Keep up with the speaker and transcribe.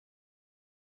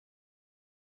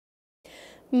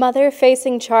Mother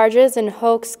facing charges in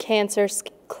hoax cancer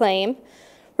claim.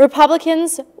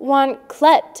 Republicans want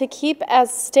Klett to keep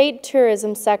as state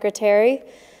tourism secretary.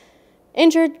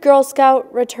 Injured Girl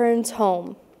Scout returns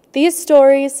home. These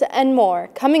stories and more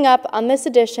coming up on this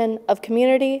edition of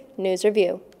Community News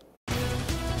Review.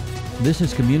 This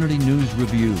is Community News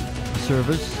Review, a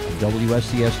service of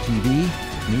WSCS TV,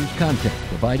 news content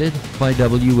provided by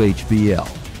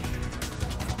WHBL.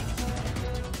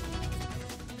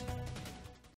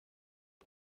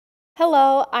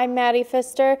 Hello, I'm Maddie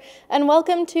Pfister, and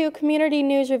welcome to Community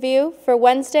News Review for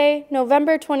Wednesday,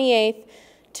 November 28th,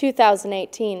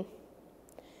 2018.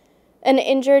 An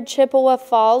injured Chippewa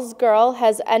Falls girl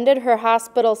has ended her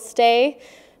hospital stay.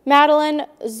 Madeline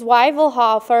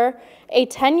Zweivelhofer, a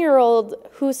 10-year-old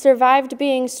who survived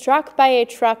being struck by a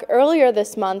truck earlier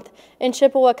this month in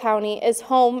Chippewa County, is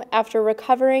home after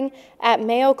recovering at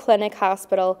Mayo Clinic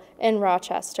Hospital in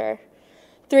Rochester.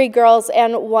 3 girls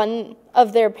and one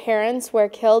of their parents were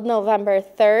killed November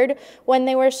 3rd when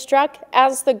they were struck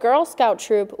as the Girl Scout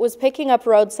troop was picking up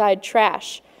roadside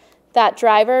trash. That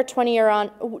driver,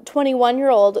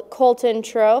 21-year-old Colton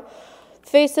Trureau,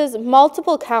 faces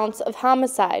multiple counts of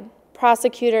homicide.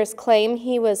 Prosecutors claim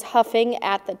he was huffing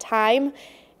at the time.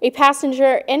 A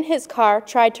passenger in his car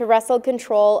tried to wrestle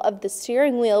control of the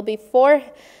steering wheel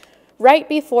right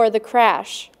before the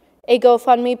crash. A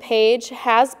GoFundMe page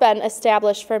has been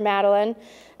established for Madeline,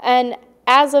 and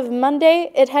as of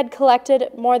Monday, it had collected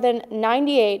more than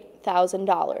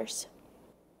 $98,000.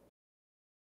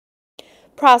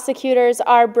 Prosecutors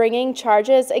are bringing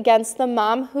charges against the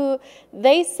mom who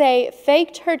they say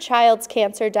faked her child's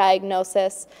cancer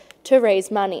diagnosis to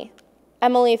raise money.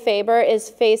 Emily Faber is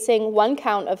facing 1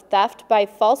 count of theft by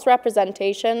false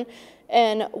representation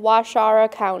in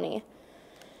Waushara County.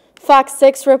 Fox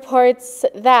 6 reports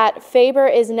that Faber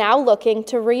is now looking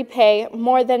to repay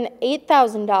more than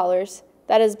 $8,000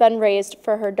 that has been raised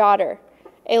for her daughter.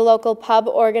 A local pub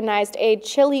organized a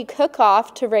chili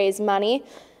cook-off to raise money.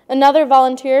 Another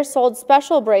volunteer sold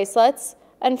special bracelets,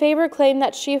 and Faber claimed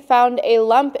that she found a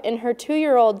lump in her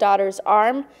 2-year-old daughter's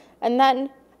arm and then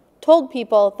told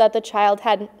people that the child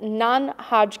had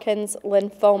non-Hodgkin's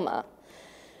lymphoma.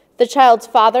 The child's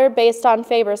father, based on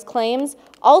Faber's claims,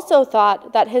 also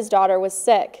thought that his daughter was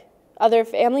sick. Other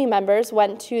family members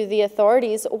went to the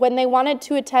authorities when they wanted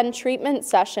to attend treatment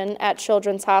session at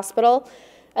Children's Hospital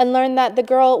and learned that the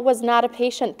girl was not a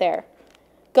patient there.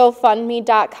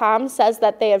 GoFundMe.com says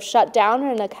that they have shut down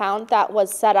an account that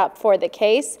was set up for the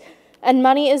case, and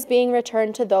money is being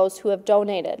returned to those who have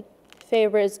donated.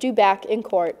 Faber is due back in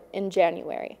court in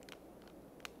January.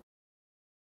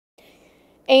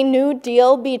 A new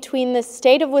deal between the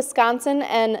state of Wisconsin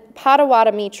and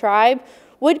Potawatomi tribe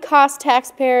would cost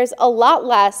taxpayers a lot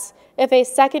less if a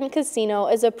second casino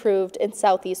is approved in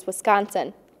southeast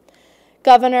Wisconsin.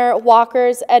 Governor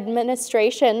Walker's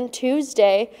administration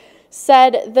Tuesday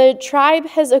said the tribe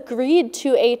has agreed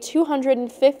to a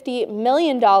 $250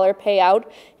 million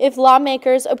payout if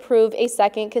lawmakers approve a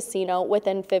second casino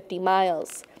within 50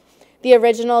 miles. The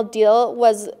original deal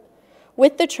was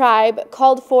with the tribe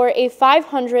called for a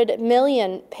 $500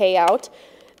 million payout.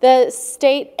 The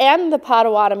state and the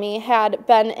Potawatomi had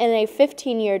been in a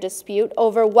 15-year dispute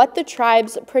over what the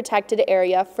tribe's protected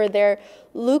area for their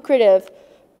lucrative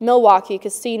Milwaukee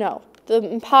casino.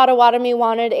 The Potawatomi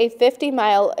wanted a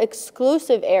 50-mile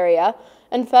exclusive area,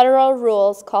 and federal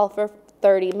rules call for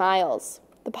 30 miles.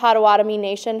 The Potawatomi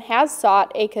Nation has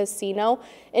sought a casino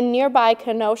in nearby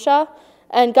Kenosha,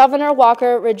 and Governor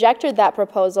Walker rejected that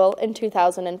proposal in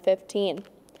 2015.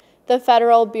 The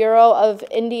Federal Bureau of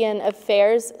Indian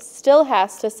Affairs still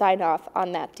has to sign off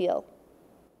on that deal.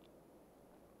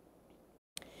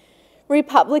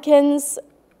 Republicans,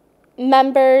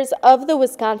 members of the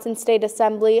Wisconsin State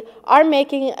Assembly, are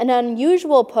making an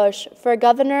unusual push for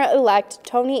Governor-elect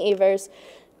Tony Evers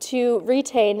to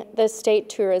retain the state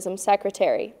tourism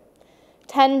secretary.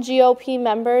 10 GOP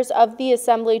members of the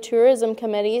Assembly Tourism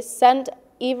Committee sent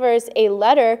Evers a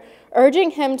letter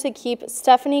urging him to keep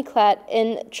Stephanie Klett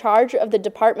in charge of the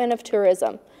Department of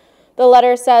Tourism. The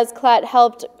letter says Klett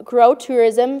helped grow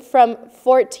tourism from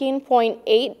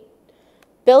 $14.8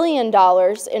 billion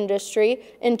industry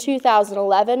in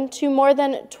 2011 to more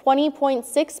than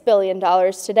 $20.6 billion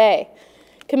today.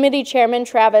 Committee Chairman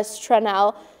Travis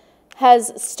Tranel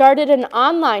has started an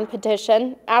online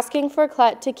petition asking for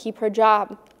Klett to keep her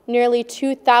job. Nearly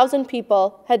 2,000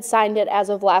 people had signed it as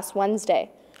of last Wednesday.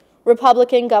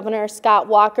 Republican Governor Scott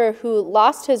Walker, who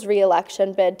lost his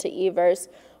re-election bid to Evers,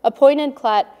 appointed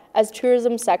Klett as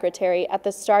tourism secretary at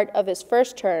the start of his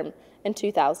first term in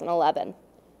 2011.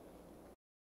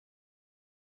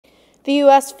 The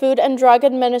U.S. Food and Drug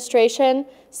Administration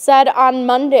said on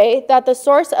Monday that the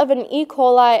source of an E.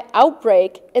 coli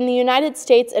outbreak in the United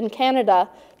States and Canada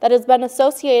that has been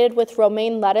associated with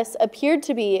romaine lettuce appeared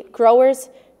to be growers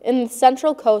in the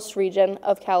Central Coast region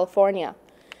of California.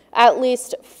 At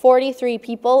least 43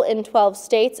 people in 12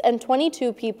 states and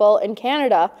 22 people in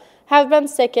Canada have been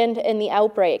sickened in the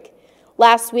outbreak.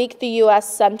 Last week, the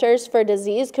U.S. Centers for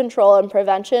Disease Control and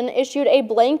Prevention issued a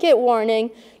blanket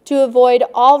warning to avoid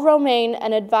all romaine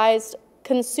and advised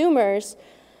consumers,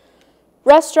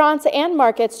 restaurants, and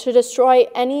markets to destroy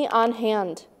any on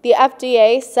hand. The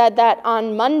FDA said that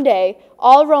on Monday,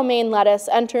 all romaine lettuce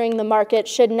entering the market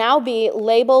should now be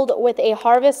labeled with a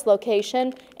harvest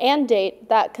location and date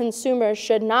that consumers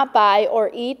should not buy or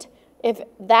eat if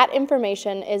that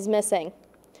information is missing.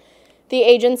 The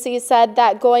agency said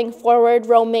that going forward,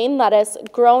 romaine lettuce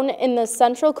grown in the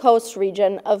Central Coast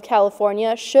region of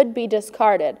California should be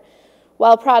discarded,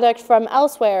 while product from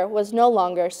elsewhere was no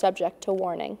longer subject to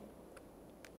warning.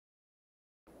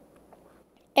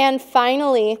 And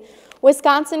finally,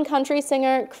 Wisconsin country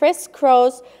singer Kris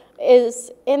Kroes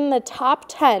is in the top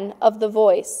 10 of The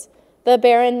Voice. The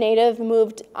Barron native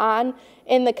moved on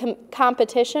in the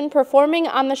competition, performing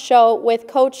on the show with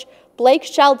coach Blake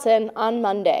Shelton on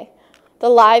Monday. The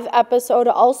live episode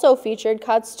also featured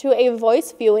cuts to a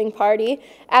Voice viewing party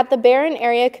at the Barron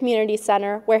Area Community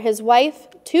Center, where his wife,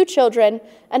 2 children,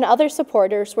 and other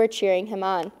supporters were cheering him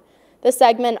on. The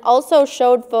segment also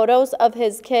showed photos of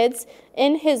his kids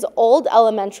in his old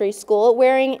elementary school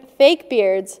wearing fake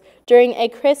beards during a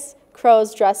Kris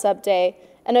Kroes dress-up day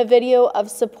and a video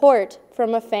of support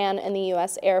from a fan in the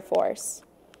U.S. Air Force.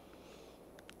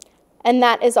 And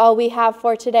that is all we have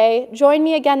for today. Join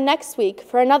me again next week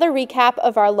for another recap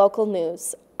of our local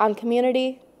news on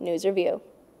Community News Review.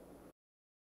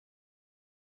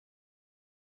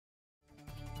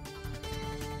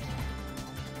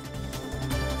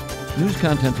 News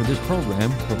content for this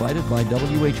program provided by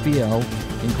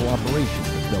WHBL in cooperation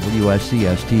with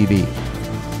WSCS TV.